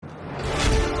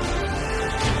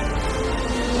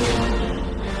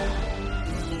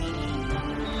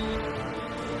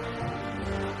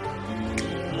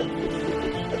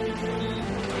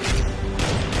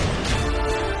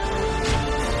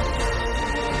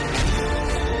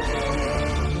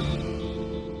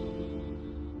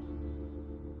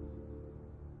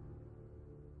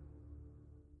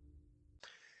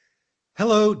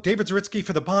Hello, David Zaritsky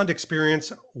for the Bond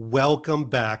Experience. Welcome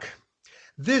back.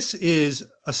 This is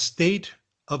a State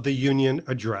of the Union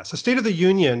address, a State of the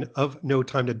Union of No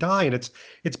Time to Die. And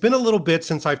it's been a little bit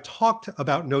since I've talked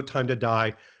about No Time to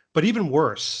Die, but even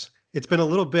worse, it's been a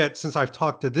little bit since I've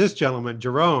talked to this gentleman,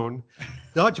 Jerome,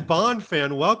 Dutch Bond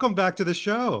fan. Welcome back to the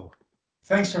show.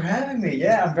 Thanks for having me.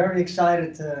 Yeah, I'm very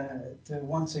excited to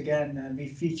once again be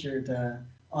featured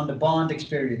on the Bond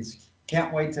Experience.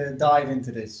 Can't wait to dive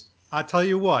into this. I'll tell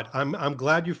you what, I'm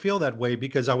glad you feel that way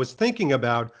because I was thinking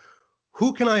about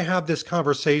who can I have this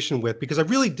conversation with? Because I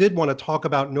really did want to talk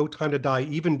about No Time to Die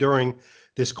even during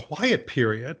this quiet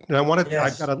period. And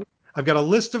Yes. I've got a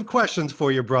list of questions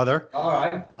for you, brother. All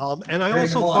right. And I Bring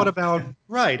them also thought on. about,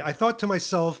 right, I thought to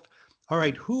myself, all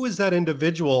right, who is that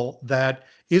individual that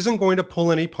isn't going to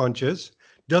pull any punches,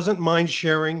 doesn't mind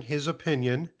sharing his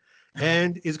opinion,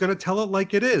 and is going to tell it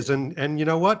like it is? And you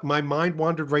know what? My mind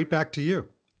wandered right back to you.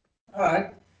 All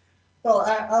right. Well,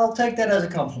 I'll take that as a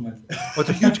compliment. Well, it's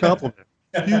a huge compliment.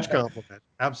 Huge compliment.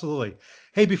 Absolutely.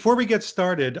 Hey, before we get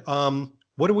started,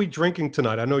 what are we drinking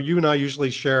tonight? I know you and I usually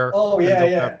share Oh a yeah,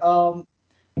 no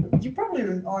yeah. You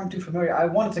probably aren't too familiar. I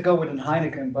wanted to go with an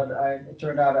Heineken, but it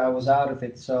turned out I was out of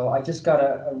it. So I just got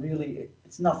a really.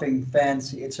 It's nothing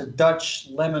fancy. It's a Dutch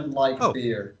lemon-like Oh,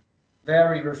 beer.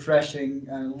 Very refreshing,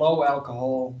 low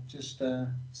alcohol. Just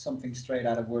something straight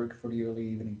out of work for the early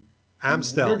evening. You're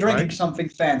Amstel, drinking right? something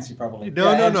fancy, probably.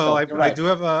 No, Yeah, no, no. Amstel. I, You're I right. do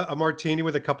have a martini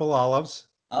with a couple olives.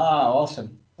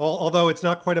 Awesome. Although it's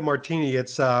not quite a martini,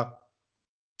 it's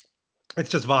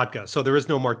just vodka. So there is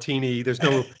no martini.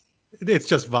 It's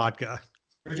just vodka.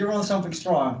 But you're on something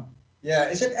strong. Yeah.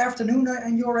 Is it afternoon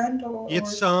on your end or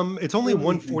It's only early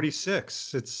evening?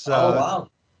 1:46. Oh wow.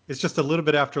 It's just a little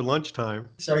bit after lunchtime.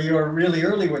 So you're really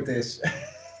early with this.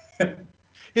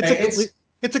 It's a Hey, cle-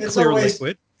 it's a it's clear always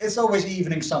liquid. it's always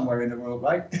evening somewhere in the world,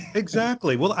 right?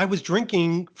 Exactly. Well, I was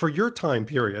drinking for your time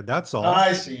period. That's all.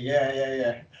 I see. Yeah,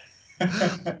 yeah,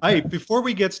 Hey, yeah. before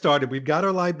we get started, we've got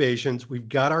our libations, we've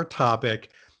got our topic.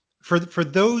 For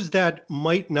those that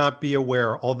might not be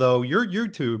aware, although your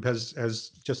YouTube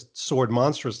has just soared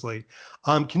monstrously,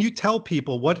 can you tell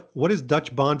people what is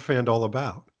Dutch Bond Fan all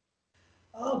about?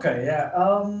 Okay, yeah.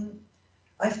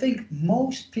 I think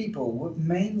most people would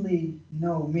mainly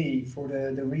know me for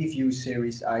the review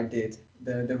series I did,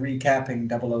 the recapping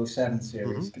 007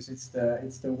 series, Hmm. because it's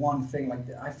the one thing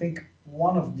I think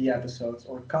one of the episodes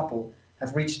or a couple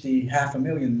have reached the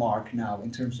 500,000 mark now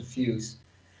in terms of views.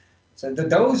 So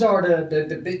those are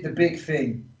the big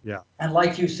thing. Yeah. And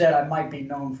like you said, I might be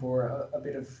known for a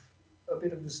bit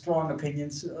of the strong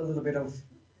opinions, a little bit of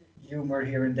humor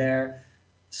here and there.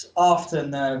 It's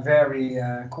often very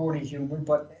corny humor,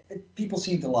 but people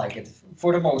seem to like it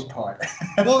for the most part.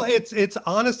 Well, it's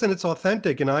honest and it's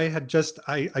authentic. And I just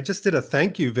did a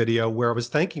thank you video where I was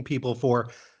thanking people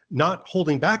for not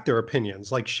holding back their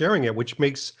opinions, like sharing it, which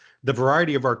makes the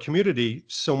variety of our community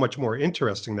so much more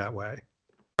interesting that way.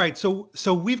 All right,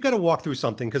 so we've got to walk through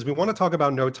something because we want to talk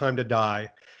about No Time to Die.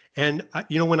 And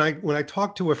when I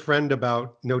talked to a friend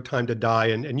about No Time to Die,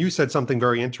 and you said something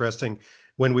very interesting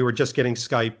when we were just getting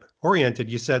Skype oriented.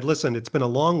 You said, "Listen, it's been a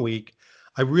long week.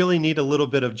 I really need a little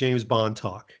bit of James Bond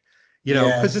talk."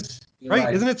 Because it's Yes, you're right,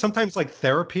 right. isn't it sometimes like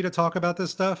therapy to talk about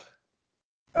this stuff?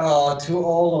 Oh, to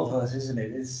all of us, isn't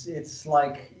it? It's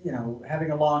like,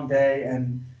 having a long day,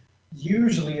 and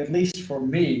usually, at least for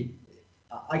me,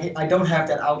 I don't have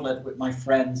that outlet with my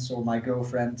friends or my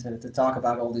girlfriend to talk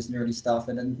about all this nerdy stuff.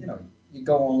 And then, you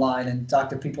go online and talk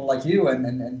to people like you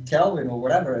and Kelvin or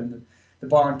whatever in the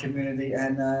Barn community,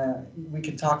 and we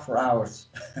can talk for hours.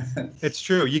 It's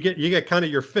true. You get kind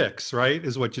of your fix, right?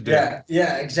 Is what you do. Yeah,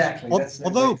 yeah, exactly. That's the way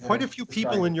Although quite to a few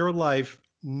people describe in it. your life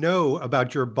know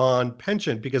about your bond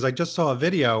penchant, because I just saw a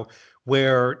video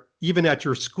where even at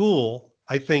your school,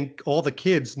 I think all the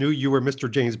kids knew you were Mr.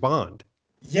 James Bond.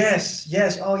 Yes,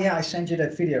 yes. Oh, yeah, I sent you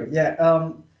that video.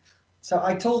 Yeah. So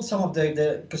I told some of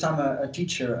the because I'm a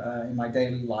teacher in my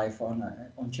daily life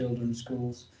on children's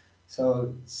schools.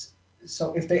 So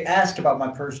so if they ask about my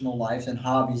personal life and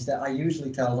hobbies, that I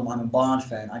usually tell them I'm a Bond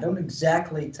fan. I don't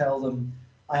exactly tell them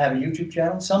I have a YouTube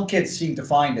channel. Some kids seem to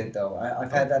find it though.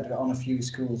 I've Oh, had that on a few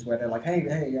schools where they're like, "Hey,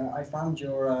 hey, I found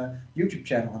your YouTube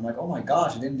channel." I'm like, "Oh my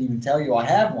gosh, I didn't even tell you I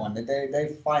have one."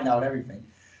 They find out everything.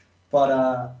 But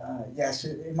yes,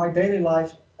 in my daily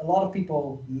life, a lot of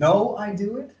people know I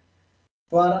do it,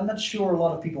 but I'm not sure a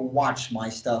lot of people watch my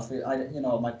stuff.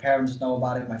 My parents know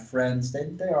about it, my friends,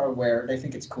 they are aware. They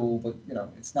think it's cool, but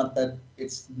it's not that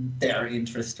it's their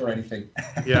interest or anything.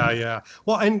 yeah, yeah.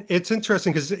 Well, and it's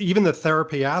interesting because even the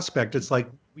therapy aspect, it's like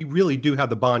we really do have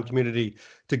the bond community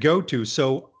to go to.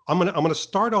 So I'm gonna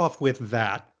start off with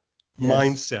that. Yes.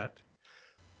 mindset.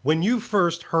 When you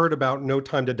first heard about No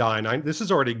Time to Die, and this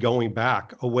is already going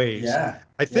back a ways, Yeah.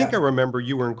 I think I Yeah. remember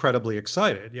you were incredibly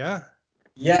excited. Yeah.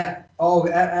 Yeah. Oh,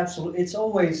 absolutely. It's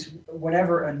always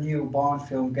whenever a new Bond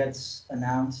film gets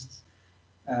announced.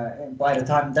 And by the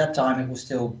time that time it was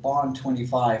still Bond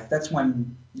 25. That's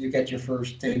when you get your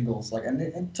first tingles. Like, and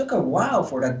it took a while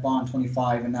for that Bond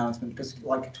 25 announcement because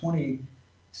like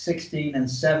 2016 and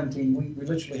 17, we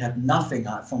literally had nothing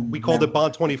We from called it them.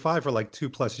 Bond 25 for like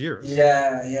 2+ years.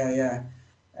 Yeah, yeah, yeah.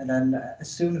 And then as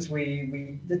soon as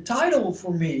the title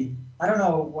for me, I don't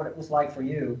know what it was like for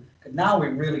you. Now we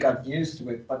really got used to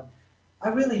it, but I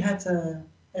really had to.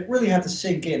 It really had to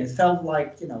sink in. It felt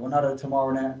like another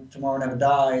tomorrow never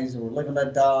dies, or live and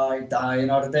let die, die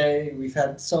another day. We've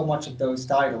had so much of those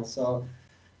titles, so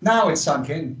now it's sunk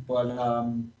in. But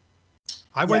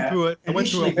I went yeah, through it. I went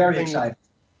through a initially whole very thing. excited.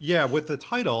 Yeah, with the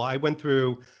title, I went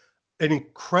through an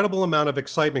incredible amount of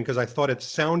excitement because I thought it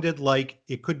sounded like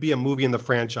it could be a movie in the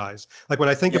franchise. Like when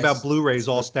I think about Yes, Blu-rays that's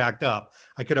all true. stacked up,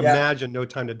 I could Yeah, imagine No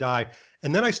Time to Die.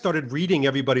 And then I started reading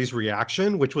everybody's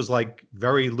reaction, which was like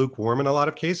very lukewarm in a lot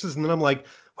of cases. And then I'm like,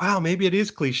 wow, maybe it is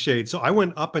cliched. So I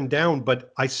went up and down,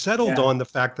 but I settled yeah. on the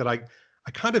fact that I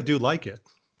kind of do like it.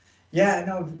 Yeah,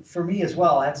 no, for me as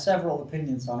well. I had several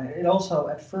opinions on it. It also,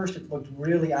 at first, it looked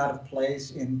really out of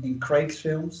place in Craig's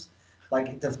films.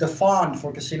 Like the font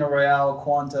for Casino Royale,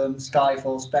 Quantum,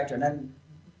 Skyfall, Spectre, and then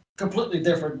completely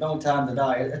different No Time to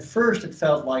Die. At first, it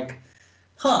felt like,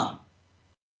 huh,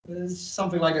 it's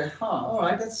something like all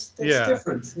right, that's Yeah,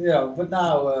 different. Yeah, but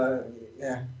now,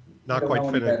 yeah, we not don't quite know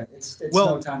any fitting. better. It's No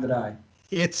Well, Time to Die.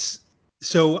 it's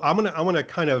so I'm gonna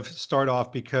kind of start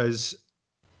off because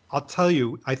I'll tell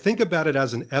you, I think about it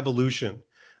as an evolution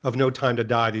of No Time to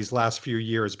Die these last few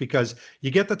years because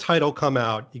you get the title come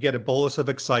out, you get a bolus of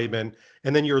excitement,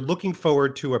 and then you're looking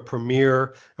forward to a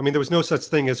premiere. I mean, there was no such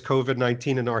thing as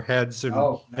COVID-19 in our heads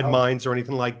No, and no, minds or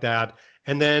anything like that.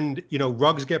 And then,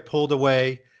 rugs get pulled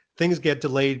away, things get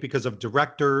delayed because of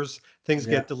directors, things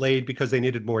yeah, get delayed because they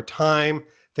needed more time,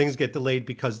 things get delayed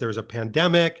because there's a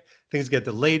pandemic, things get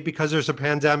delayed because there's a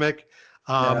pandemic.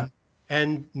 yeah, Um,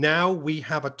 and now we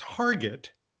have a target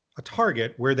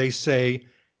where they say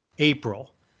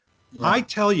April. yeah, I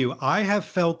tell you, I have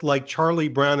felt like Charlie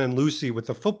Brown and Lucy with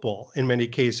the football in many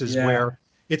cases yeah, where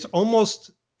it's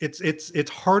almost it's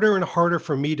harder and harder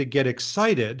for me to get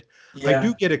excited. I do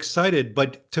yeah. get excited,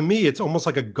 but to me it's almost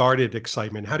like a guarded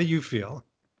excitement. How do you feel?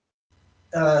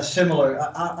 Similar.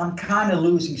 I'm kind of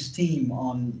losing steam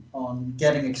on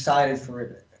getting excited for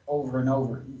it over and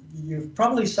over. You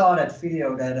probably saw that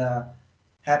video that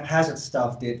Haphazard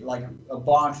Stuff did, like a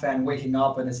Bond fan waking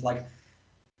up and it's like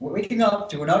we're waking up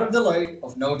to another delay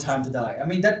of No Time to Die. I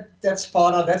mean that's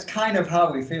spot on. That's kind of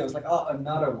how we feel. It's like oh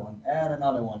another one and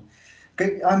another one.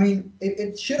 I mean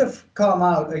it should have come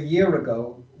out a year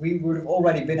ago. We would have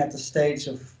already been at the stage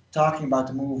of talking about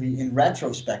the movie in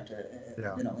retrospect.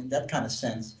 Yeah. In that kind of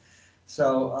sense.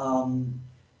 So,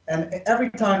 and every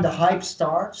time the hype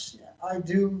starts, I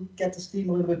do get the steam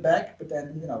a little bit back, but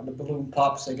then the balloon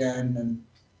pops again, and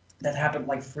that happened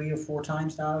like 3 or 4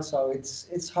 times now. So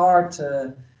it's hard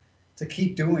to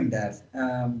keep doing that.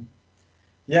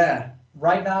 Yeah,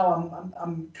 right now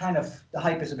I'm kind of the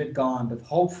hype is a bit gone, but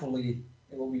hopefully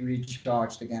it will be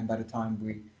recharged again by the time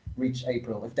we reach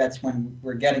April, if that's when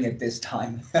we're getting it this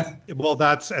time. Well,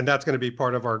 that's going to be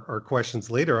part of our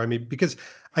questions later. I mean, because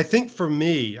I think for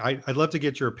me, I'd love to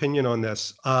get your opinion on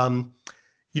this.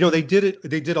 They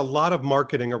did a lot of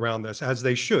marketing around this, as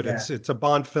they should. Yeah, It's a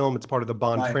Bond film, it's part of the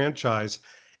Bond right. franchise.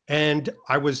 And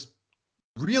I was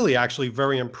really actually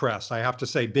very impressed, I have to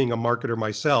say, being a marketer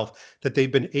myself, that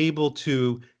they've been able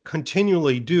to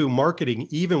continually do marketing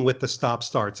even with the stop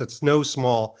starts. It's no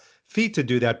small feat to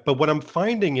do that. But what I'm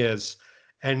finding is,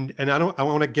 and I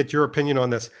want to get your opinion on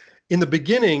this. In the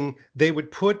beginning, they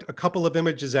would put a couple of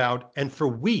images out, and for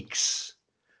weeks,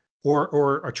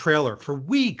 or a trailer for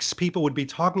weeks people would be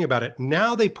talking about it.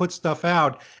 Now they put stuff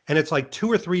out and it's like 2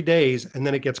 or 3 days and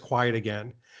then it gets quiet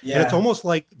again, and it's Yeah. almost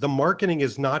like the marketing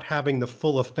is not having the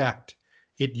full effect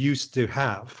it used to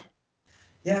have.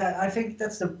 Yeah, I think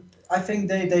I think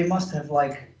they must have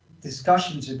like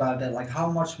discussions about that, like how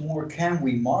much more can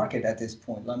we market at this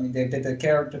point? I mean, they did the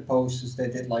character posters, they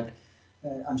did like,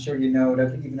 I'm sure you know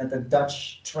that even at the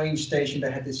Dutch train station,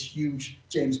 they had this huge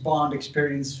James Bond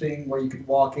experience thing where you could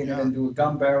walk in and Yeah. then do a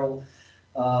gun barrel.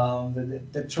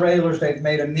 The trailers, they've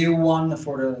made a new one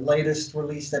for the latest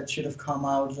release that should have come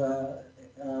out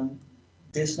um,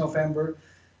 this November.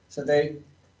 So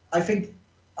I think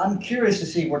I'm curious to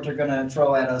see what they're going to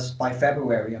throw at us by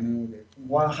February. I mean,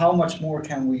 how much more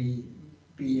can we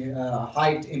be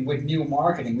hyped in with new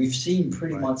marketing? We've seen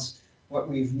pretty Right. much what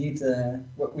we need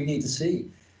to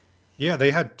see. Yeah,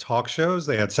 they had talk shows,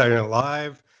 they had Saturday Night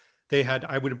Live. They had,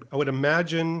 I would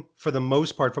imagine for the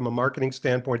most part, from a marketing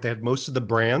standpoint, they had most of the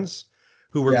brands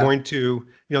who were Yeah, going to,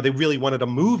 they really wanted a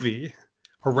movie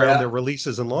around their yeah,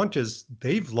 releases and launches.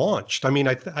 They've launched. I mean,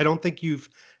 I don't think you've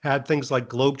had things like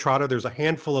Globetrotter. There's a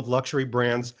handful of luxury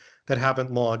brands that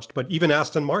haven't launched, but even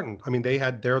Aston Martin, I mean, they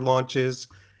had their launches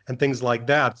and things like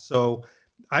that. So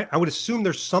I would assume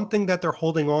there's something that they're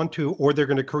holding on to, or they're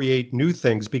going to create new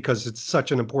things because it's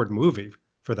such an important movie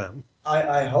for them.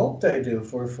 I hope they do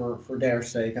for their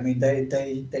sake. I mean,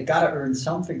 they gotta earn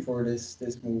something for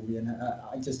this movie, and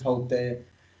I just hope the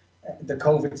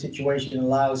COVID situation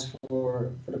allows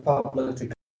for the public to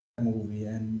the movie,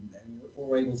 and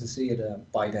we're able to see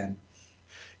it by then.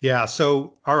 Yeah.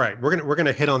 So, all right, we're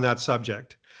gonna hit on that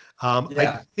subject. I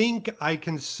Yeah, think I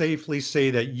can safely say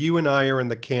that you and I are in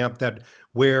the camp that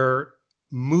we're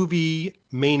movie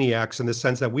maniacs in the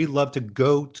sense that we love to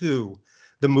go to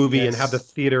the movie and have the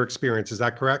yes, theater experience. Is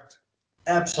that correct?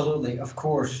 absolutely, of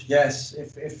course, yes.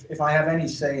 If I have any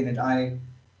say in it, I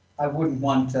wouldn't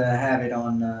want to have it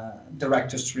on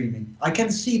direct to streaming. I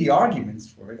can see the arguments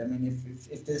for it. I mean,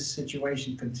 if this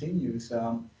situation continues,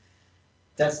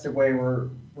 that's the way we're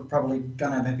probably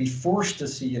gonna be forced to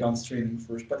see it on streaming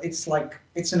first. But it's like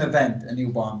it's an event, a new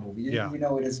Bond movie. Yeah. You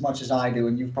know it as much as I do,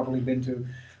 and you've probably been to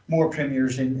more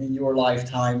premieres in your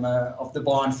lifetime of the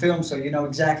Bond film, so you know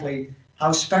exactly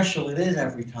how special it is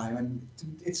every time. And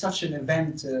it's such an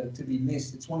event to be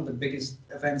missed. It's one of the biggest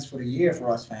events for the year for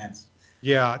us fans.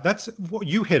 Yeah, that's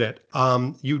you hit it.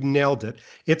 You nailed it.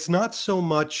 It's not so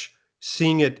much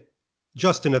seeing it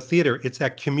just in a theater, it's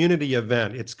that community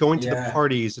event. It's going to the Yeah,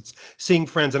 parties, it's seeing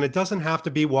friends, and it doesn't have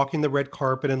to be walking the red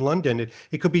carpet in London.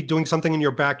 It could be doing something in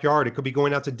your backyard. It could be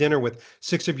going out to dinner with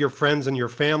six of your friends and your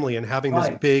family and having this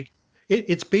right. big,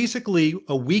 it's basically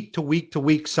a week to week to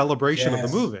week celebration of the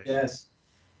Yes, movie. yes.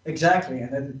 Exactly,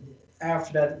 and then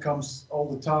after that comes all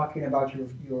the talking about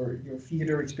your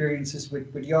theater experiences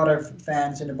with the other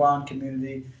fans in the Bond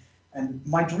community. And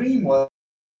my dream was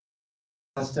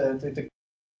to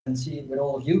and see it with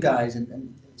all of you guys.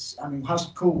 And I mean, how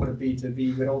cool would it be to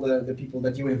be with all the people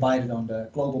that you invited on the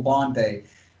Global Bond Day,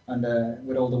 and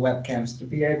with all the webcams, to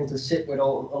be able to sit with a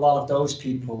lot of those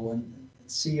people and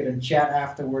see it and chat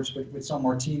afterwards with some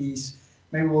martinis.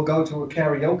 Maybe we'll go to a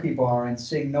karaoke bar and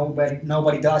sing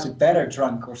 "Nobody Does It Better"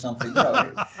 drunk or something. You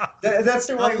know, that's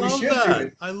the I way we love should do that.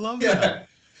 it. I love that. Yeah.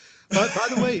 But by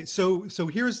the way, so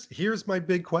here's my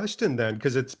big question then,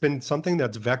 because it's been something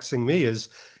that's vexing me is,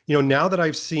 now that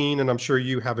I've seen, and I'm sure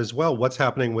you have as well, what's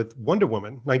happening with Wonder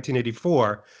Woman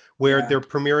 1984, where Yeah. they're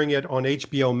premiering it on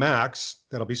HBO Max,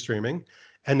 that'll be streaming,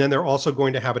 and then they're also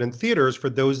going to have it in theaters for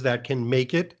those that can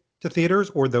make it to theaters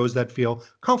or those that feel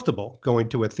comfortable going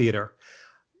to a theater.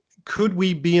 Could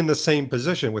we be in the same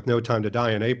position with No Time to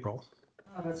Die in April?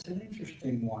 Oh, that's an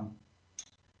interesting one.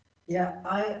 Yeah,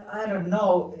 I don't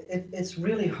know. It's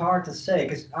really hard to say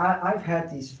because I've had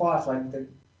these thoughts like the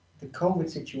COVID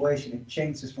situation. It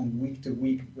changes from week to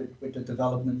week with the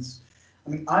developments. I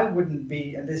mean, I wouldn't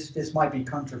be, and this might be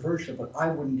controversial, but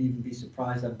I wouldn't even be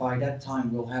surprised that by that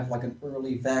time we'll have like an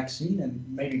early vaccine, and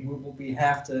maybe we will be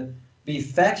have to be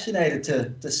vaccinated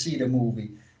to see the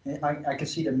movie. And I can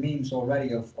see the memes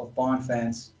already of Bond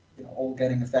fans, all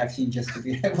getting a vaccine just to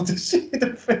be able to see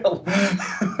the film.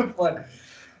 But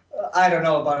I don't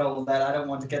know about all of that. I don't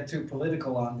want to get too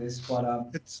political on this, but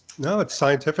It's no, it's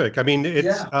scientific. I mean, it's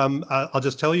yeah. I'll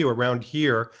just tell you around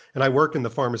here, and I work in the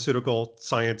pharmaceutical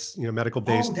science, medical Oh,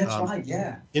 based that's right.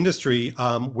 Yeah. industry.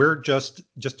 We're just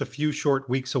a few short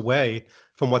weeks away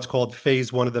from what's called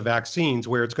phase one of the vaccines,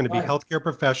 where it's going to be Right. healthcare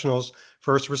professionals,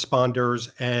 first responders,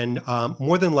 and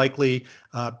more than likely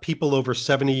people over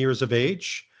 70 years of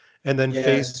age. And then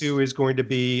phase Yes. two is going to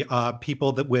be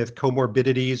people that with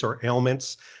comorbidities or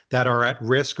ailments that are at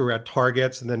risk or at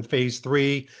targets. And then phase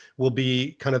three will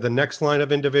be kind of the next line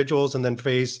of individuals. And then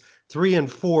phase three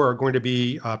and four are going to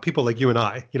be people like you and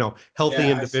I, healthy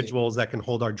Yeah, I see. individuals that can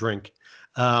hold our drink.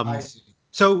 I Um, see.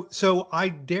 so I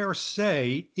dare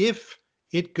say if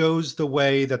it goes the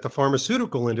way that the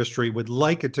pharmaceutical industry would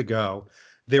like it to go,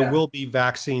 there Yeah. will be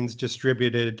vaccines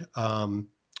distributed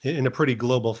in a pretty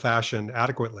global fashion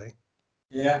adequately.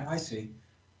 Yeah, I see.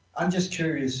 I'm just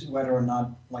curious whether or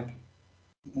not like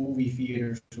movie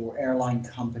theaters or airline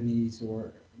companies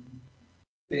or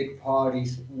big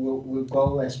parties will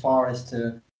go as far as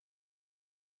to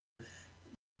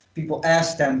people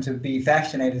ask them to be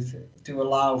vaccinated to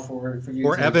allow for you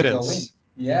Or to go in. evidence.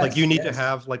 Like you Yes, need to yes.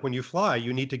 have, like when you fly,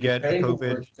 you need to Your get a COVID,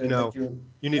 paperwork that you,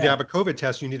 you need to yeah. have a COVID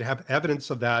test. You need to have evidence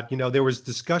of that. There was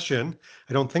discussion.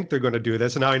 I don't think they're going to do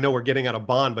this. And now I know we're getting out of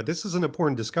bond, but this is an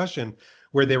important discussion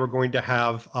where they were going to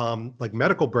have like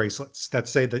medical bracelets that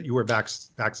say that you were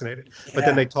vaccinated. But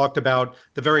then they Yeah. talked about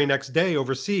the very next day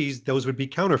overseas, those would be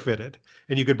counterfeited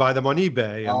and you could buy them on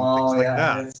eBay and things Oh like yeah,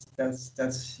 that.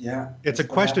 that's yeah, It's a that's what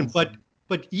question, happens.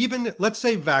 but even let's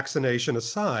say vaccination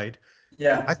aside, I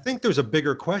Yeah. think there's a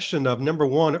bigger question of number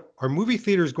one, are movie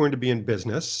theaters going to be in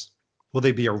business? Will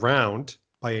they be around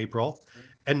by April?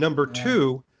 And number Yeah.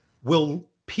 two, will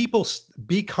people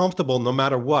be comfortable no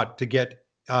matter what to get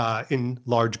in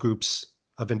large groups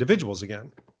of individuals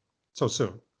again so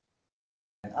soon?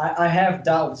 I have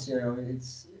doubts,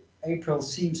 it's April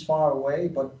seems far away,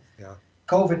 but Yeah,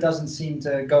 COVID doesn't seem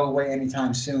to go away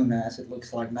anytime soon as it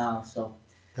looks like now. So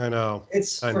I know.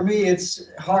 it's I for know. me, it's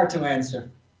hard to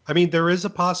answer. I mean, there is a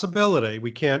possibility.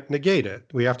 We can't negate it.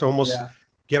 We have to almost Yeah.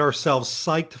 get ourselves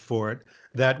psyched for it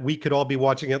that we could all be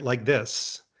watching it like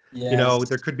this. There Yes.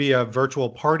 could be a virtual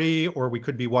party, or we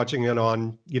could be watching it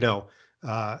on,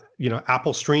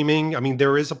 Apple streaming. I mean,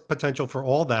 there is a potential for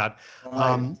all that.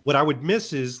 Right. What I would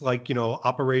miss is like,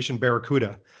 Operation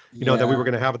Barracuda, that we were Yeah.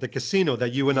 going to have at the casino that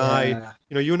Yeah. you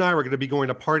and I were going to be going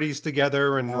to parties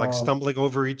together and like Oh. stumbling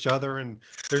over each other. And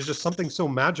there's just something so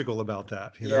magical about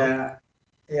that. Yeah.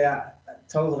 Yeah. I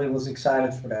totally was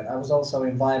excited for that. I was also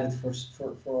invited for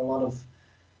a lot of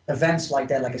events like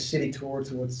that, like a city tour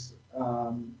towards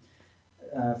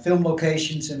film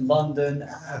locations in London.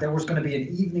 Yeah. There was going to be an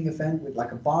evening event with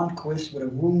like a Bond quiz with a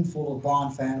room full of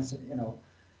Bond fans,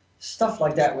 stuff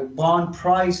like that with Bond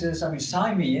prizes. I mean,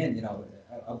 sign me in,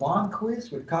 a Bond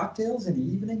quiz with cocktails in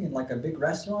the evening in like a big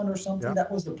restaurant or something. Yeah. That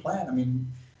was the plan. I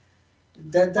mean,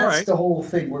 that All that's right. the whole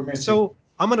thing we're missing. So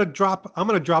I'm gonna drop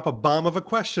a bomb of a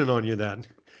question on you then.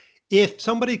 If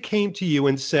somebody came to you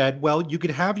and said, well, you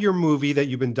could have your movie that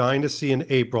you've been dying to see in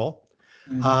April,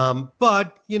 Mm,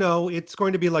 but it's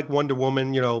going to be like Wonder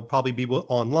Woman, probably be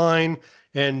online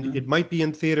and mm. it might be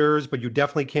in theaters, but you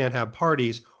definitely can't have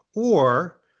parties.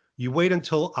 Or you wait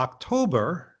until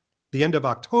October, the end of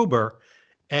October,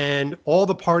 and all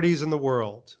the parties in the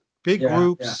world, big Yeah, yeah.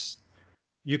 groups,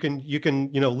 you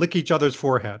can lick each other's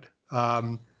forehead.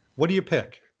 What do you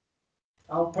pick?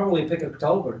 I'll probably pick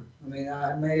October. I mean,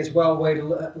 I may as well wait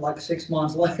like 6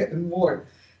 months more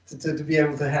to be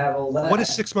able to have all What is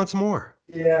that. 6 months more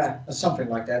Yeah, something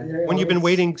like that. when you've been It's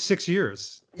waiting 6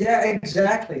 years? yeah,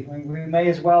 exactly. We may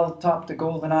as well top the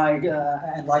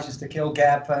GoldenEye and License to Kill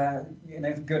gap in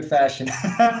a good fashion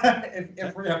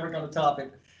if we're ever going to top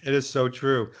it. It is so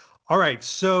true. All right,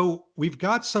 so we've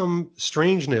got some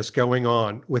strangeness going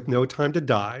on with No Time to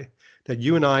Die that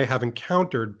you and I have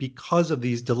encountered because of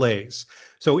these delays.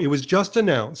 So it was just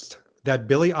announced that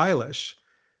Billie Eilish,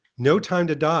 No Time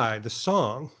to Die, the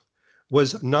song,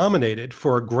 was nominated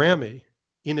for a Grammy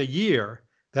in a year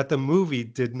that the movie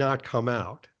did not come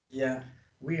out. Yeah,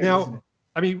 weird, isn't Now, it?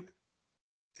 I mean,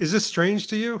 is this strange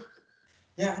to you?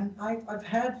 Yeah, and I've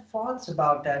had thoughts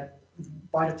about that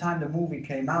by the time the movie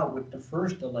came out with the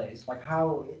first delays, like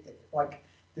how like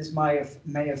this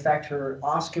may affect her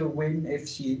Oscar win if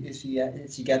she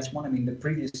gets one. I mean, the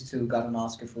previous two got an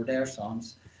Oscar for their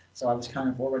songs, so I was kind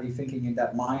of already thinking in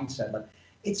that mindset. Like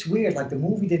it's weird, like the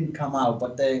movie didn't come out,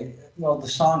 but the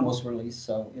song was released,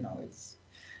 so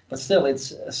but still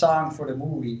it's a song for the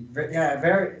movie. Yeah,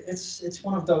 very. It's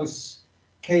one of those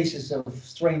cases of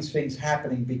strange things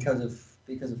happening because of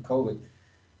COVID.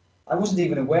 I wasn't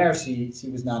even aware she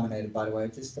was nominated. By the way,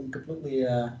 just I'm completely.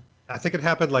 I think it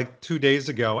happened like 2 days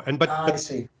ago. And but I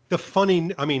see. the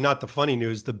funny, I mean, not the funny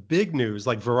news, the big news,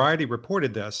 like Variety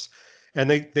reported this, and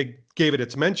they gave it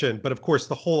its mention. But of course,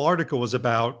 the whole article was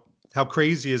about how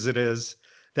crazy as it is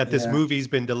that this Yeah, movie's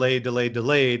been delayed,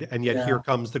 and yet here yeah,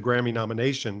 comes the Grammy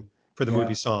nomination for the movie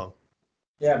yeah, song.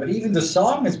 yeah. But even the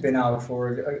song has been out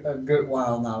for a good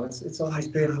while now. It's I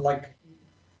almost been know. like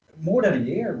more than a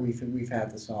year we've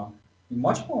had the song.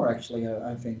 Much more actually.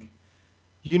 I think.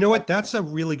 You know what? That's a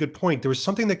really good point. There was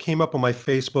something that came up on my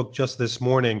Facebook just this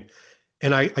morning,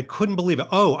 and I couldn't believe it.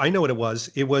 Oh, I know what it was.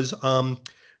 It was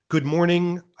Good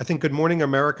Morning, I think Good Morning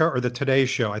America or the Today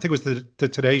Show. I think it was the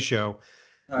Today Show.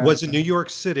 All right. Was in New York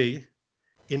City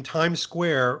in Times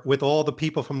Square with all the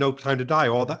people from No Time to Die,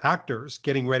 all the actors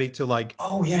getting ready to like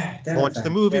Oh yeah, that launch the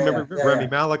event. movie. Yeah, yeah, Remember yeah, Rami yeah.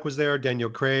 Malek was there, Daniel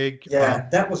Craig. Yeah,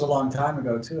 that was a long time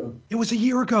ago too. It was a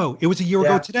year ago. It was a year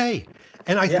ago Yeah, today.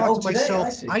 And I yeah. thought Oh, to today I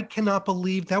myself, see. I cannot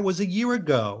believe that was a year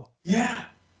ago. Yeah.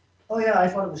 Oh yeah, I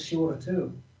thought it was shorter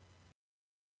too.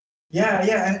 Yeah,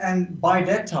 yeah, and by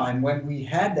that time when we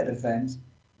had that event,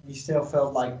 we still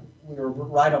felt like we were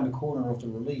right on the corner of the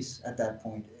release at that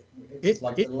point. It was It,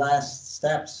 like the it, last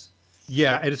steps.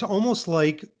 yeah, and it's almost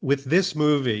like with this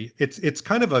movie, it's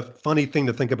kind of a funny thing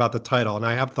to think about the title, and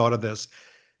I have thought of this.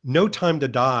 No Time to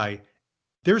Die.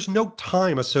 There's no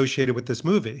time associated with this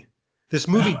movie. This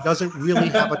movie doesn't really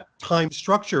have a time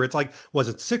structure. It's like, was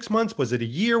it 6 months? Was it a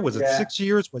year? Was it Yeah, 6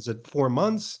 years? Was it 4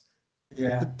 months?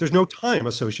 yeah, There's no time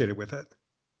associated with it.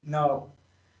 no,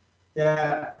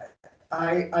 yeah.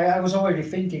 I was already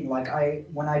thinking like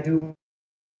when I do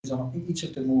on each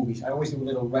of the movies, I always do a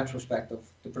little retrospect of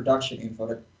the production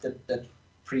info that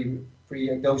pre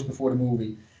goes before the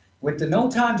movie. With the No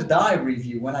Time to Die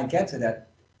review, when I get to that,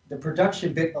 the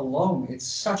production bit alone, it's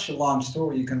such a long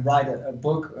story. You can write a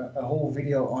book, a whole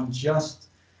video on just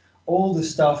all the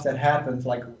stuff that happened,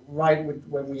 like right with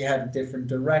when we had a different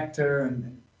director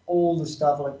and all the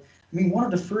stuff. Like, I mean, one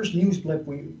of the first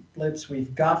blips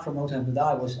we've got from No Time to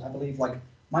Die was, I believe, like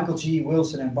Michael G.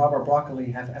 Wilson and Barbara Broccoli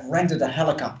have rented a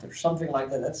helicopter, something like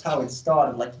that. That's how it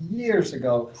started, like years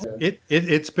ago.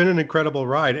 It's been an incredible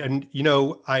ride. And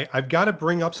I've got to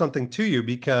bring up something to you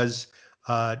because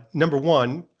number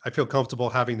one, I feel comfortable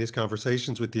having these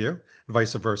conversations with you, and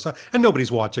vice versa. And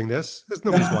nobody's watching this. There's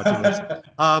nobody's watching this.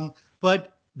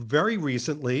 But very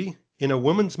recently, in a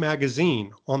women's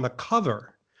magazine, on the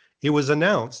cover, it was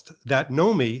announced that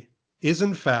Nomi is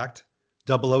in fact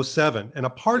 007. And a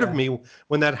part of Yeah, me,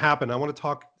 when that happened, I want to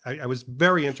talk. I was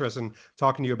very interested in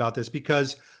talking to you about this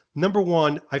because number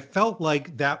one, I felt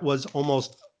like that was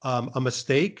almost a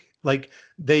mistake. Like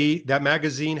that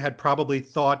magazine had probably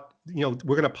thought, we're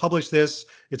going to publish this.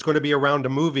 It's going to be around a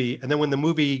movie, and then when the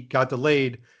movie got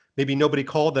delayed, maybe nobody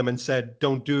called them and said,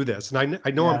 "Don't do this." And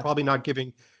I know I'm yeah, probably not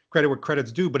giving credit where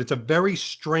credit's due, but it's a very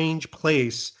strange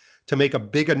place to make a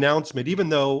big announcement, even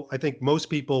though I think most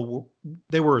people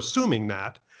they were assuming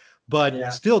that, but yeah,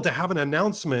 still to have an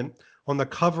announcement on the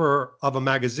cover of a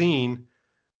magazine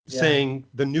yeah, saying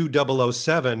the new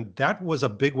 007, that was a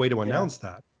big way to yeah. announce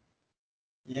that.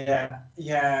 Yeah,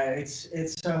 yeah, it's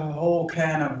a whole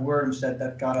can of worms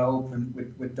that got opened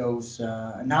with those.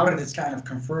 Now that it's kind of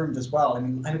confirmed as well. I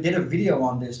mean, I did a video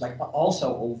on this like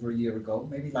also over a year ago,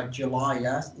 maybe like July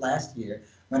last year,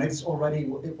 when it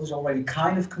was already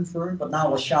kind of confirmed, but now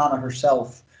Lashana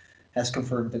herself has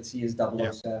confirmed that she is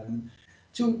Yeah. 007.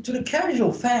 To the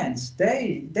casual fans,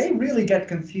 they really get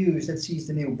confused that she's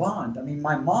the new Bond. I mean,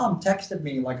 my mom texted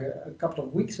me like a couple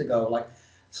of weeks ago, like,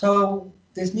 so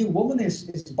this new woman is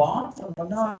Bond? I'm like,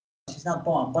 no, she's not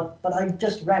Bond. But I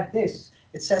just read this.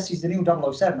 It says she's the new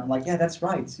 007. I'm like, yeah, that's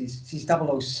right. She's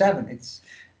 007. It's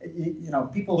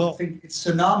people Well, think it's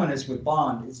synonymous with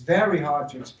Bond. It's very hard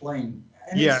to explain,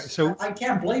 and yeah. it's So I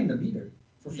can't blame them either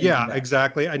for thinking yeah, that.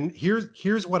 exactly. And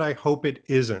here's what I hope it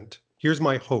isn't. Here's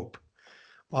my hope.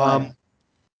 Right. Um,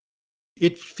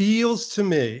 it feels to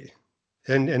me,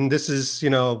 and this is,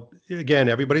 again,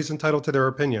 everybody's entitled to their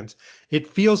opinions. It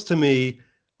feels to me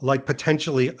like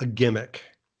potentially a gimmick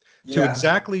to Yeah.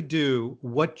 exactly do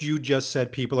what you just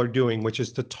said people are doing, which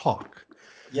is to talk.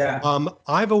 Yeah.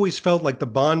 I've always felt like the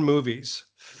Bond movies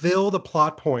fill the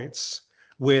plot points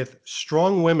with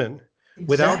strong women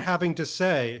without Exactly. having to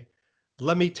say,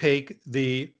 let me take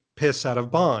the piss out of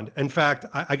Bond. In fact,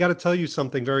 I got to tell you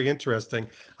something very interesting.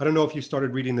 I don't know if you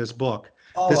started reading this book.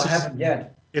 Oh, This I is haven't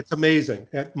yet. it's amazing.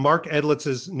 Mark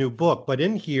Edlitz's new book, but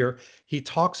in here he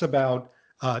talks about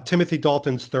Timothy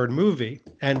Dalton's third movie,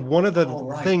 and one of the Oh,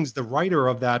 right. things the writer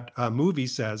of that movie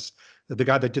says, the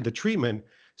guy that did the treatment,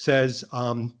 says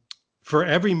for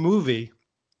every movie,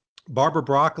 Barbara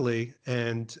Broccoli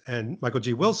and Michael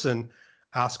G. Wilson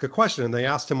ask a question, and they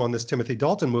asked him on this Timothy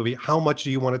Dalton movie, how much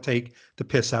do you want to take the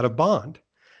piss out of Bond?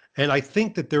 And I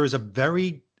think that there is a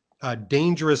very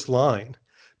dangerous line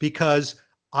because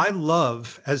I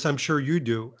love, as I'm sure you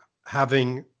do,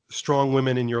 having strong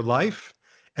women in your life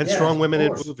and Yes, strong of women in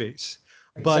course. movies.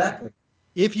 But Exactly.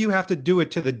 if you have to do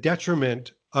it to the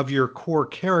detriment of your core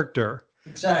character,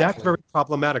 that's Exactly. very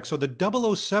problematic. So the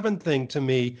 007 thing to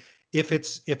me, if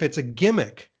it's a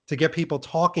gimmick to get people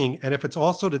talking, and if it's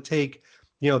also to take,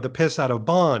 the piss out of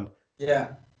Bond, Yeah.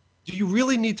 do you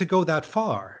really need to go that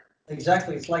far?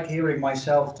 Exactly. It's like hearing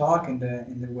myself talk in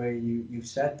the way you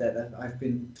said that. I've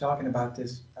been talking about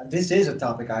this. This is a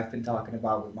topic I've been talking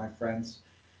about with my friends.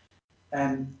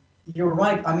 And you're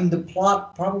right. I mean, the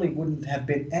plot probably wouldn't have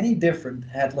been any different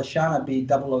had Lashana be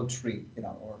 003,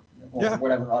 or Yeah.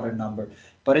 whatever other number.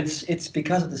 But it's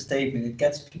because of the statement. It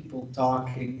gets people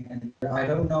talking, and I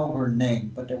don't know her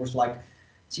name, but there was like,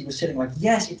 she was sitting like,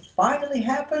 yes, it finally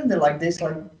happened. They're like this,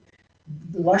 like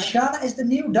Lashana is the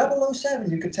new 007.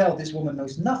 You could tell this woman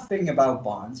knows nothing about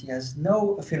Bond. She has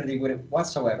no affinity with it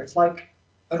whatsoever. It's like,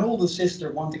 an older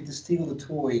sister wanting to steal the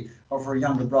toy of her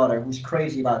younger brother, who's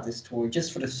crazy about this toy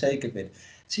just for the sake of it.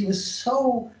 She was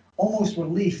so almost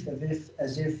relieved,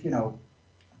 as if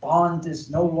Bond is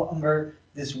no longer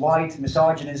this white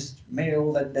misogynist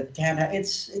male that can have,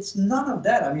 it's none of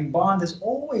that. I mean, Bond has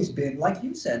always been, like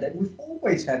you said, that we've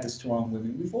always had the strong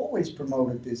women. We've always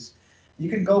promoted this. You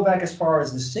can go back as far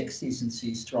as the 60s and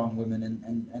see strong women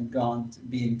and Gone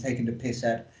being taken to piss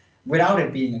at without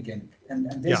it being a gimmick. And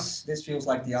Yeah. this feels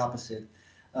like the opposite.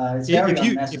 It's very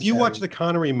If you watch unnecessary. the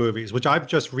Connery movies, which I've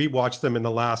just rewatched them in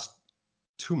the last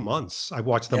 2 months, I've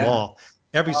watched them Yeah. all,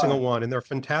 every Uh, single one, and they're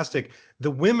fantastic.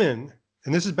 The women,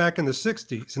 and this is back in the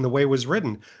 60s, and the way it was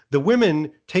written, the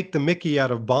women take the Mickey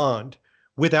out of Bond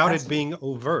without it absolutely. being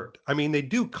overt. I mean, they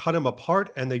do cut him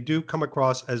apart and they do come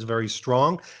across as very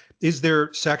strong. Is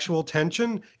there sexual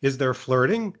tension? Is there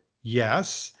flirting?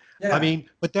 Yes. I Yeah. mean,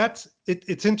 but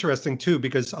it's interesting too,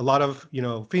 because a lot of,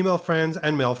 female friends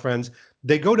and male friends,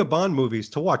 they go to Bond movies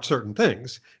to watch certain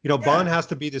things. Bond Yeah. has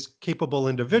to be this capable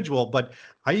individual, but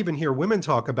I even hear women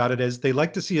talk about it as they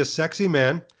like to see a sexy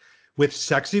man with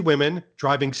sexy women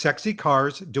driving sexy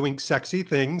cars, doing sexy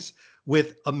things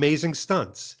with amazing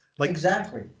stunts. Like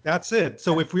Exactly. that's it.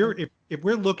 So And, if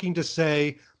we're looking to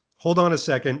say, hold on a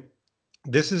second,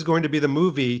 this is going to be the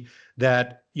movie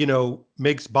that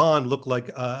makes Bond look like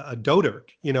a dotard,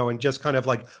 and just kind of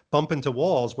like bump into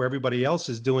walls where everybody else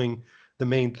is doing the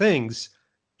main things.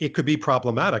 It could be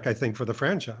problematic, I think, for the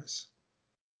franchise.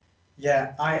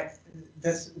 yeah,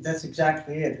 that's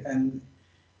exactly it. And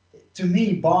to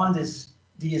me, Bond is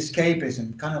the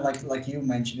escapism, kind of like you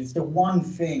mentioned. It's the one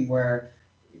thing where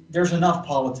there's enough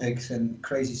politics and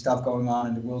crazy stuff going on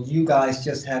in the world. You guys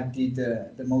just had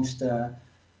the most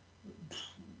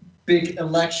big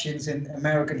elections in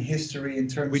American history in We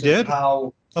terms of did.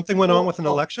 how Something went on with an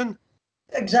well, election.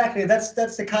 exactly. That's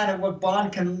the kind of what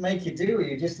Bond can make you do.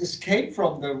 You just escape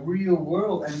from the real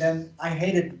world, and then I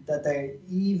hate it that they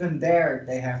even there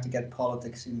they have to get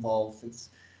politics involved. It's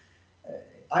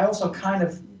I also kind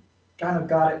of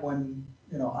got it when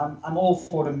I'm all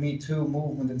for the Me Too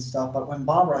movement and stuff, but when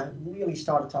Barbara really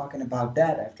started talking about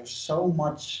that after so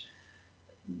much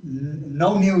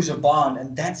no news of Bond,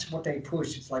 and that's what they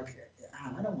push. It's like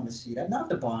I don't want to see that. None of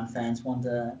the Bond fans want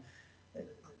to.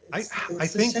 I I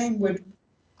It's the think same with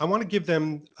I want to give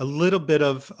them a little bit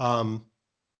of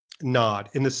nod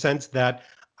in the sense that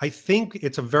I think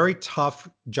it's a very tough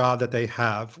job that they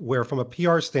have, where from a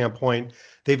PR standpoint,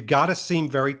 they've got to seem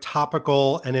very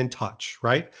topical and in touch,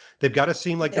 right? They've got to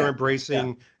seem like they're yeah, yeah,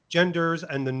 embracing genders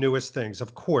and the newest things.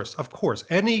 Of course.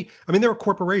 I mean, they're a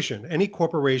corporation. Any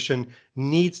corporation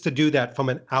needs to do that from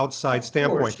an outside of course,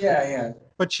 standpoint. yeah, yeah,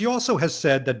 But she also has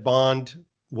said that Bond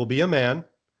will be a man.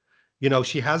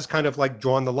 She has kind of like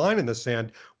drawn the line in the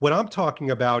sand. What I'm talking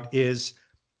about is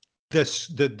the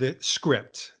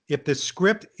script. If the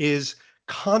script is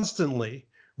constantly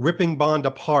ripping Bond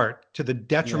apart to the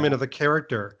detriment yeah. of the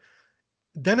character,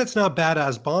 then it's not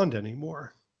badass Bond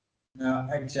anymore. No,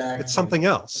 It's exactly. something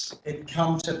else. It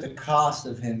comes at the cost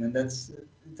of him, and that's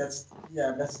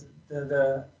yeah, that's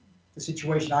the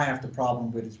situation I have the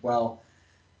problem with as well.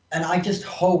 And I just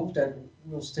hope that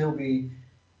we'll still be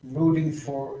rooting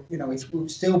for, it will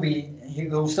still be, he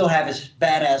will still have his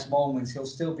badass moments. He'll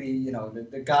still be,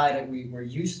 the guy that we were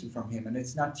used to from him. And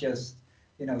it's not just,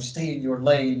 stay in your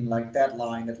lane like that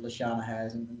line that Lashana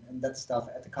has and that stuff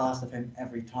at the cost of him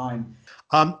every time.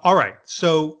 All right.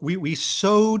 So we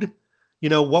sowed,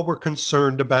 what we're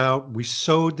concerned about. We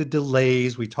sowed the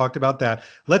delays. We talked about that.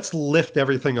 Let's lift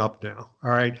everything up now. All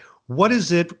right. What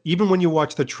is it, even when you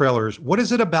watch the trailers, what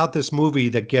is it about this movie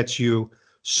that gets you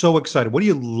so excited? What do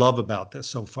you love about this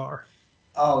so far?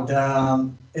 Oh,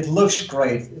 it looks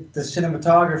great. The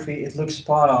cinematography, it looks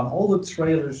spot on. All the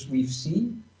trailers we've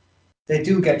seen, they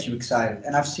do get you excited.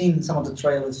 And I've seen some of the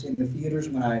trailers in the theaters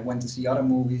when I went to see other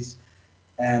movies,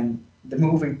 and the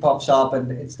movie pops up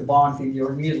and it's the Bond thing.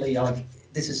 You're immediately like,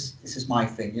 this is my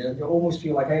thing. You almost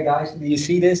feel like, hey guys, do you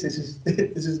see this? This is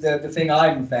this is the thing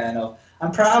I'm a fan of.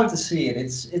 I'm proud to see it.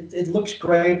 It looks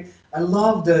great. I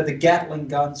love the Gatling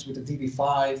guns with the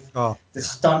DB5, Oh, the yeah.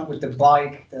 stunt with the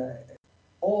bike,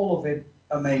 all of it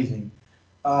amazing.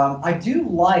 I do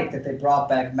like that they brought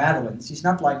back Madeline. She's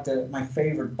not like my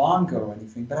favorite Bond girl or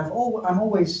anything, but I'm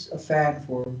always a fan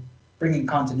for bringing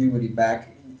continuity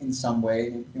back in some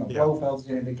way. Yeah. Blofeld's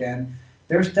in it again.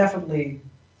 There's definitely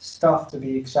stuff to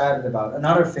be excited about.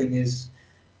 Another thing is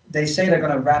they say they're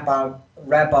going to wrap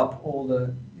up all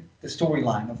the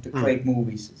storyline of the Mm, Craig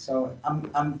movies. So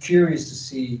I'm curious to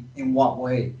see in what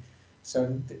way.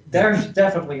 So yeah. there's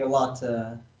definitely a lot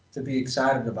to be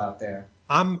excited about there.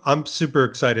 I'm super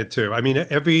excited too. I mean,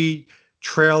 every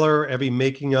trailer, every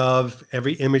making of,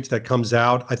 every image that comes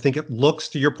out, I think it looks,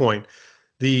 to your point,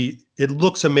 it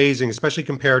looks amazing, especially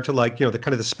compared to, like, the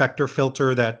kind of the Spectre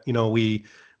filter that,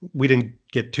 we didn't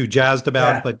get too jazzed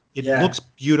about, Yeah, but it yeah, looks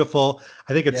beautiful.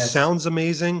 I think it yes, sounds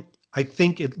amazing. I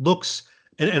think it looks,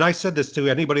 and I said this to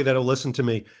anybody that'll listen to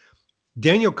me,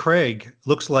 Daniel Craig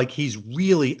looks like he's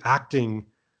really acting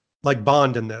like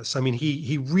Bond in this. I mean,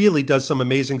 he really does some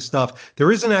amazing stuff.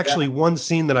 There isn't yeah. actually one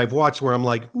scene that I've watched where I'm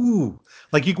like, ooh,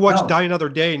 like you can watch No, Die Another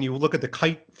Day and you look at the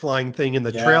kite flying thing in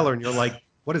the yeah, trailer and you're like,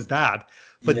 what is that?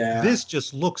 But yeah. this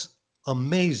just looks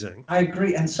amazing. I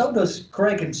agree, and so does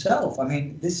Craig himself. I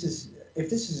mean, if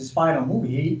this is his final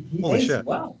movie, he Holy aged shit.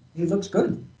 well. He looks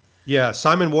good. Yeah,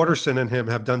 Simon Waterson and him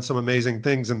have done some amazing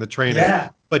things in the training. Yeah,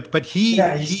 But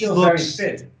yeah. He's he still very looks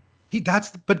fit. he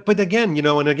that's but again,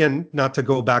 and again, not to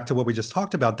go back to what we just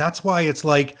talked about, that's why it's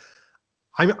like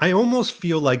I almost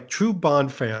feel like true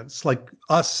Bond fans, like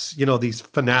us, these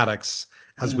fanatics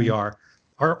as we Mhm. are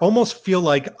almost feel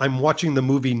like I'm watching the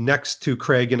movie next to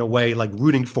Craig in a way, like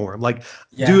rooting for him. Like,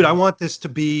 dude, Yeah. I want this to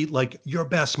be like your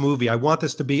best movie. I want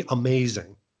this to be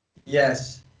amazing.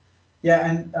 Yes. Yeah,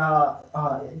 and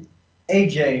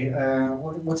AJ,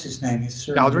 what's his name? His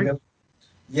surname. Caldry?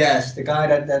 Yes, the guy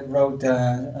that wrote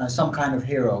Some Kind of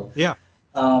Hero. Yeah.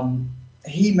 Um,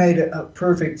 he made a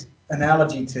perfect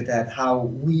analogy to that. How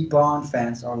we Bond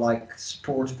fans are like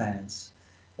sports fans,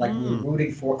 like we're Mm,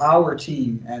 rooting for our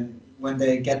team, and when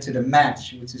they get to the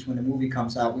match, which is when the movie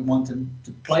comes out, we want them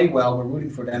to play well. We're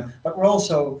rooting for them, but we're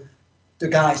also the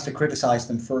guys to criticize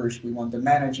them first. We want the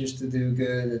managers to do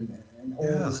good and all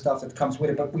the yeah. stuff that comes with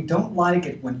it. But we don't like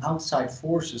it when outside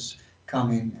forces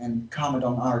come in and comment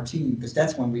on our team because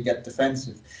that's when we get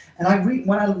defensive. And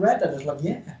when I read that, I was like,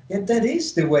 yeah, that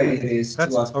is the way it is to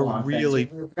That's us a Bond fans. really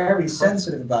We're very perfect.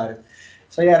 sensitive about it.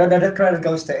 So yeah, that credit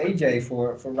goes to AJ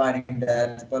for writing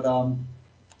that. But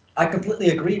I completely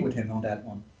agree with him on that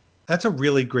one. That's a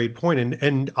really great point.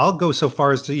 And I'll go so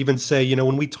far as to even say,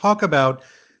 when we talk about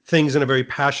things in a very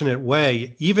passionate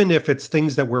way, even if it's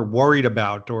things that we're worried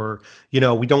about or, we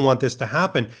don't want this to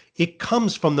happen, it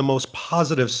comes from the most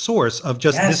positive source of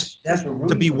just this Yes, we're to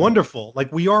rooting be for them. wonderful.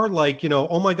 Like we are like,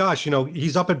 oh my gosh,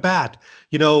 he's up at bat,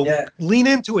 Yeah, lean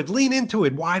into it, lean into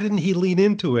it. Why didn't he lean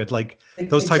into it? Like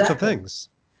those types of exactly. things.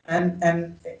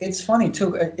 And it's funny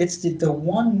too. It's the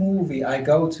one movie I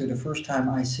go to the first time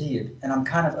I see it, and I'm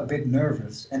kind of a bit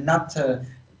nervous, and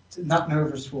not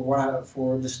nervous for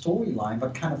for the storyline,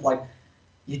 but kind of like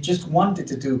you just wanted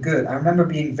to do good. I remember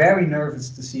being very nervous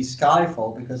to see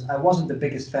Skyfall because I wasn't the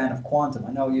biggest fan of Quantum.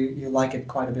 I know you like it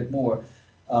quite a bit more.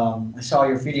 I saw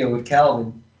your video with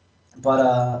Calvin, but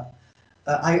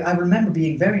I remember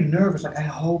being very nervous, like I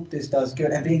hope this does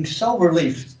good, and being so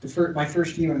relieved my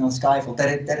first viewing on Skyfall that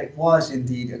it was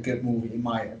indeed a good movie, in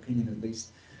my opinion at least.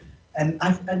 And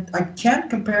I can't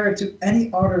compare it to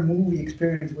any other movie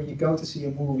experience where you go to see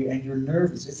a movie and you're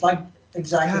nervous. It's like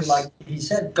exactly like Yes. he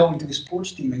said, going to a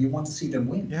sports team and you want to see them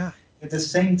win. Yeah. It's the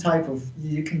same type of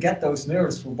you can get those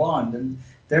nerves for Bond, and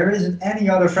there isn't any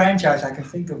other franchise I can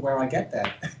think of where I get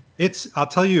that. I'll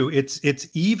tell you, it's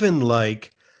even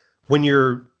like when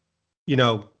your,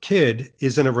 kid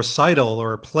is in a recital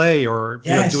or a play or,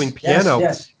 doing Yes, piano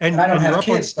yes. And I and don't you're have up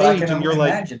on kids, but I can stage and you're only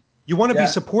like, imagine. you want to be Yeah,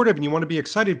 supportive and you want to be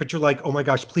excited, but you're like, oh my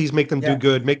gosh, please make them do yeah,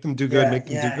 good, make them do good, yeah, make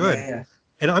them do yeah, yeah, good. yeah,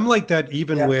 And I'm like that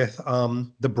even yeah. with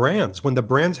the brands. When the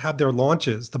brands have their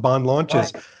launches, the Bond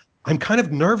launches, Right. I'm kind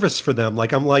of nervous for them.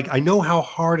 Like I'm like, I know how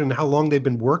hard and how long they've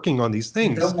been working on these You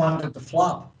things. don't want it to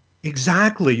flop.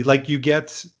 Exactly. Like you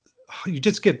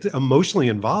just get emotionally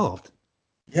involved.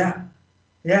 Yeah,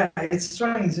 yeah. It's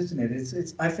strange, isn't it?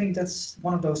 It's. I think that's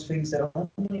one of those things that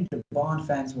only the Bond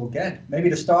fans will get. Maybe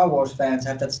the Star Wars fans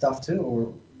have that stuff too,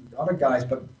 or other guys.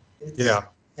 But it's Yeah.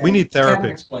 yeah, We you need can't therapy.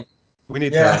 explain. We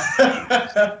need therapy.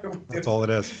 Yeah. That's all it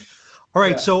is. All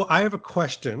right. Yeah. So I have a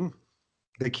question.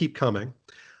 They keep coming.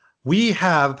 We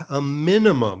have a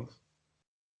minimum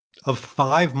of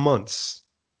 5 months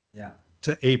Yeah.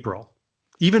 to April.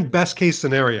 Even best case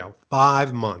scenario,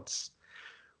 5 months.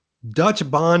 Dutch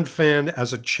Bond fan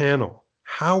as a channel.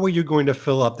 How are you going to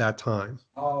fill up that time?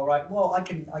 All right. Well, I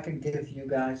can give you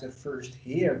guys a first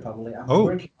here probably. I'm Oh,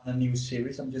 working on a new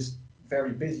series. I'm just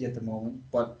very busy at the moment,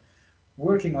 but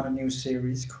working on a new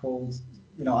series called,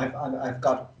 I've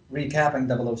got recapping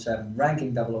 007,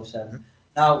 ranking 007.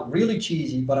 Now, really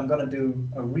cheesy, but I'm gonna do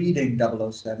a reading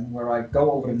 007 where I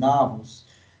go over the novels,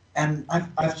 and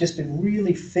I've just been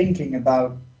really thinking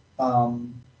about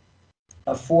um,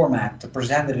 a format to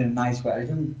present it in a nice way. I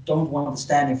don't want to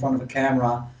stand in front of a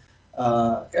camera.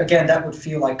 Again, that would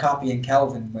feel like copying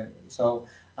Kelvin. So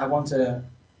I want to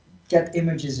get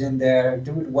images in there,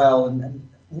 do it well, and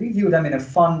review them in a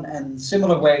fun and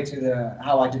similar way to the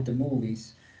how I did the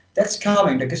movies. That's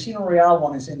coming. The Casino Royale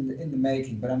one is in the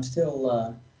making, but I'm still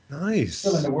in Nice.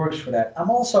 the works for that.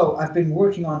 I've been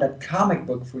working on that comic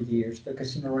book for years, the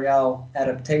Casino Royale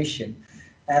adaptation,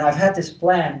 and I've had this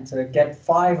plan to get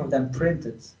 5 of them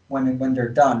printed when they're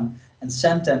done and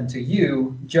send them to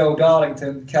you, Joe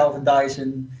Darlington, Calvin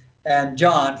Dyson, and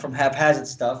John from Haphazard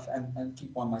Stuff, and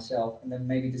keep one myself, and then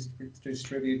maybe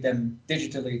distribute them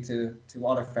digitally to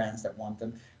other fans that want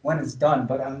them when it's done.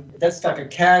 But that's like a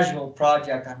casual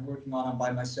project I'm working on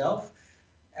by myself,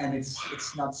 and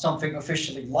it's not something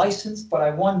officially licensed, but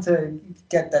I want to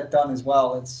get that done as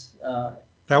well. It's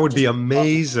That would be just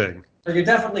amazing. so you're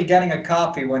definitely getting a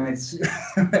copy when it's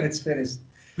when it's finished.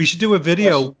 We should do a Question.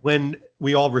 video when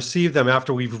we all receive them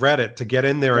after we've read it to get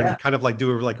in there and Yeah. kind of like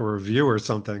do like a review or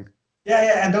something. Yeah,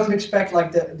 yeah, and don't expect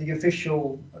like the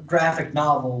official graphic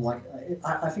novel. Like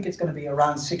I think it's going to be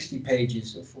around 60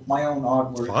 pages of my own It's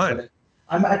artwork, fine. but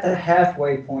I'm at the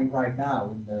halfway point right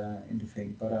now in the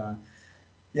thing. But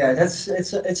yeah,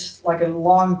 it's like a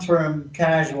long-term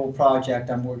casual project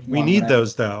I'm working We on need whenever.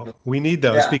 those though. We need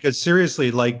those Yeah, because seriously,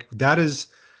 like that is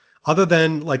other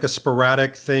than like a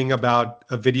sporadic thing about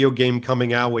a video game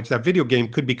coming out, which that video game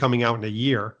could be coming out in a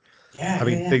year. yeah, I yeah,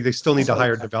 mean, yeah. they still need to Also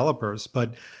hire exciting. developers,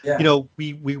 but Yeah.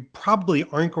 we probably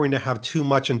aren't going to have too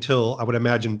much until I would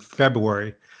imagine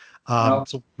February. No.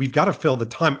 So we've got to fill the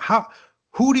time.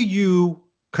 Who do you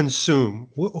consume?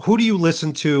 Who do you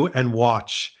listen to and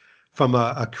watch from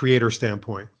a creator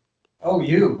standpoint? Oh,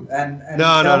 you and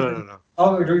No, no, no, Kelvin. no, no.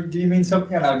 Oh, do you mean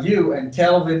something? You and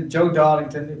Kelvin, Joe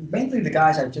Darlington, mainly the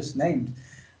guys I just named.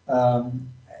 Um,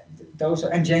 those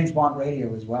and James Bond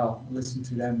Radio as well. Listen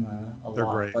to them a They're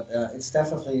lot, great. but it's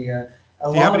definitely a Do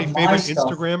you have lot any of my favorite stuff.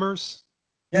 Instagrammers?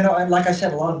 And like I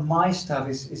said, a lot of my stuff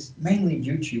is mainly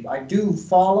YouTube. I do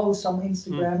follow some Hmm.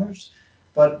 Instagrammers,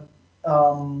 but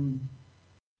um,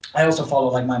 I also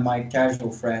follow like my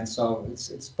casual friends, so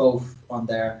it's both on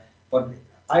there. But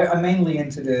I'm mainly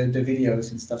into the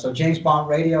videos and stuff. So James Bond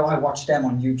Radio, I watch them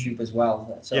on YouTube as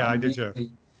well. So Yeah, I I'm did too.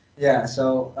 really, yeah.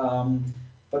 So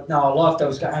but no, I love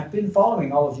those guys. I've been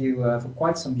following all of you for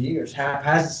quite some years.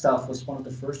 Haphazard Stuff was one of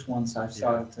the first ones I've Yeah.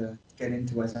 started to get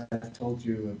into, as I've told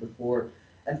you before.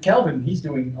 And Kelvin, he's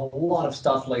doing a lot of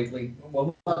stuff lately.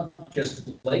 Well, not just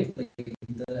lately,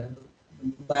 the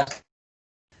last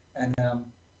and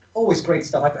always great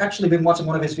stuff. I've actually been watching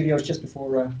one of his videos just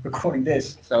before recording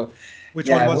this. So Which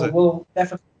one yeah, was it? we'll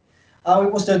definitely.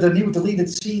 It was the new deleted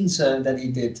scenes that he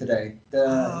did today.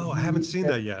 Oh, I haven't seen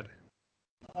that yet.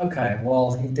 Okay,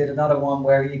 well, he did another one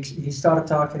where he started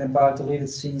talking about deleted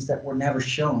scenes that were never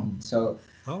shown. So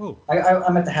Oh,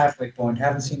 I'm at the halfway point.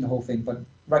 Haven't seen the whole thing, but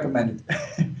recommend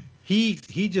it.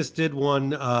 he just did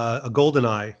one a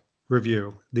GoldenEye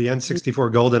review, the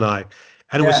N64 GoldenEye,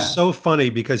 and it was Yeah. so funny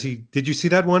because he did you see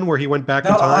that one where he went back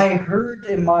in No, time? I heard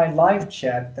in my live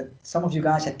chat that some of you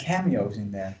guys had cameos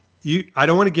in there. I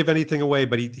don't want to give anything away,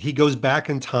 but he goes back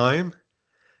in time,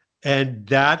 and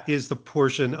that is the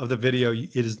portion of the video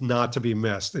it is not to be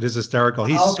missed. It is hysterical.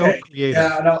 He's so Okay. creative.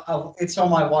 Yeah, no, it's on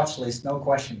my watch list, no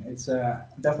question. It's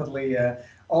definitely.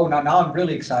 Oh, now I'm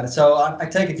really excited. So I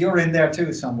take it you're in there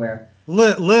too somewhere.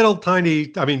 Little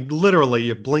tiny, I mean, literally,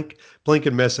 you blink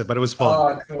and miss it, but it was fun.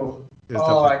 Oh, cool. It was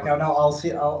All definitely right, fun. no, I'll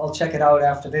see. I'll check it out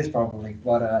after this probably.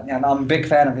 But yeah, no, I'm a big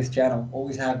fan of his channel.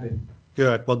 Always have been.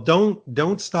 Good. Well,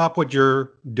 don't stop what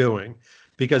you're doing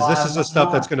because this is I'm the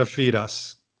stuff that's not. going to feed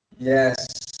us.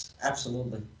 Yes,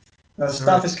 absolutely. The All right.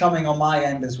 stuff is coming on my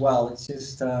end as well. It's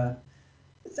just there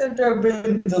have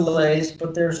been delays,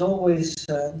 but there's always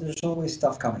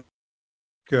stuff coming.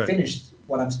 Good. Finished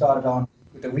what I'm started on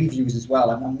with the reviews as well.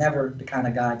 I'm never the kind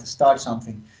of guy to start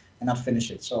something and not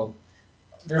finish it. So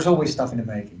there's always stuff in the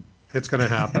making. It's going to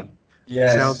happen. Sounds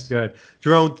Yes, good.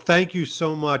 Jerome, thank you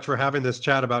so much for having this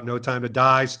chat about No Time to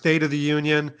Die, State of the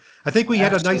Union. I think we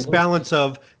had a nice absolutely. balance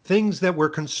of things that we're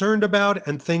concerned about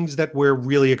and things that we're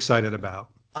really excited about.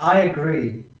 I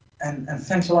agree. And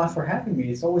thanks a lot for having me.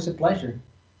 It's always a pleasure.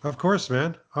 Of course,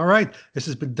 man. All right. This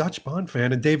has been Dutch Bond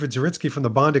fan and David Zaritsky from the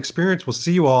Bond Experience. We'll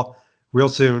see you all real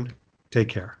soon. Take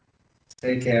care.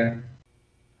 Take care.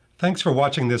 Thanks for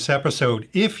watching this episode.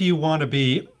 If you want to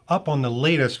be up on the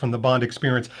latest from the Bond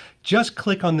Experience, just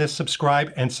click on this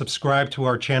subscribe and subscribe to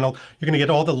our channel. You're going to get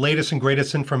all the latest and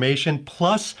greatest information,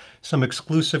 plus some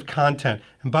exclusive content.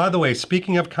 And by the way,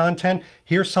 speaking of content,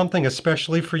 here's something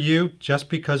especially for you, just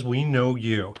because we know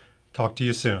you. Talk to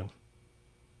you soon.